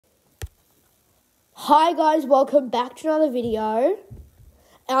Hi guys, welcome back to another video.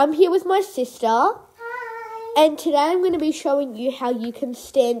 I'm here with my sister. Hi. And today I'm going to be showing you how you can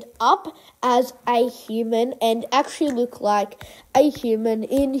stand up as a human and actually look like a human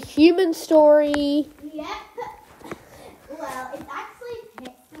in Human Story. Yep. Well, it's actually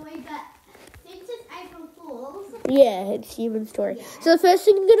Pet Story, but since it's April Fool's... Yeah, it's Human Story. Yeah. So the first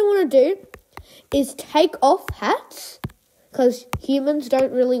thing you're going to want to do is take off hats, because humans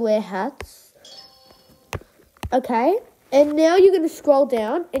don't really wear hats. Okay, and now you're going to scroll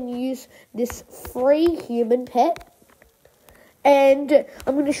down and use this free human pet. And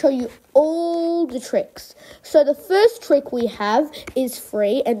I'm going to show you all the tricks. So the first trick we have is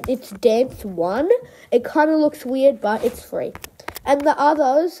free, and it's Dance 1. It kind of looks weird, but it's free. And the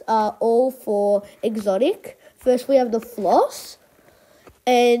others are all for exotic. First we have the floss,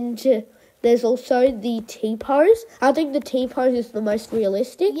 and there's also the T-pose. I think the T-pose is the most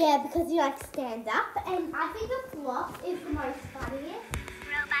realistic. Yeah, because you stand up, and I think the floss is the most funniest.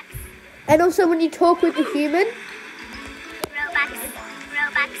 Robux. And also when you talk with the human.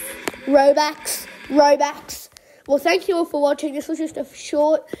 Robux. Well, thank you all for watching. This was just a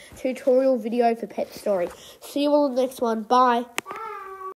short tutorial video for Pet Story. See you all in the next one. Bye. Bye.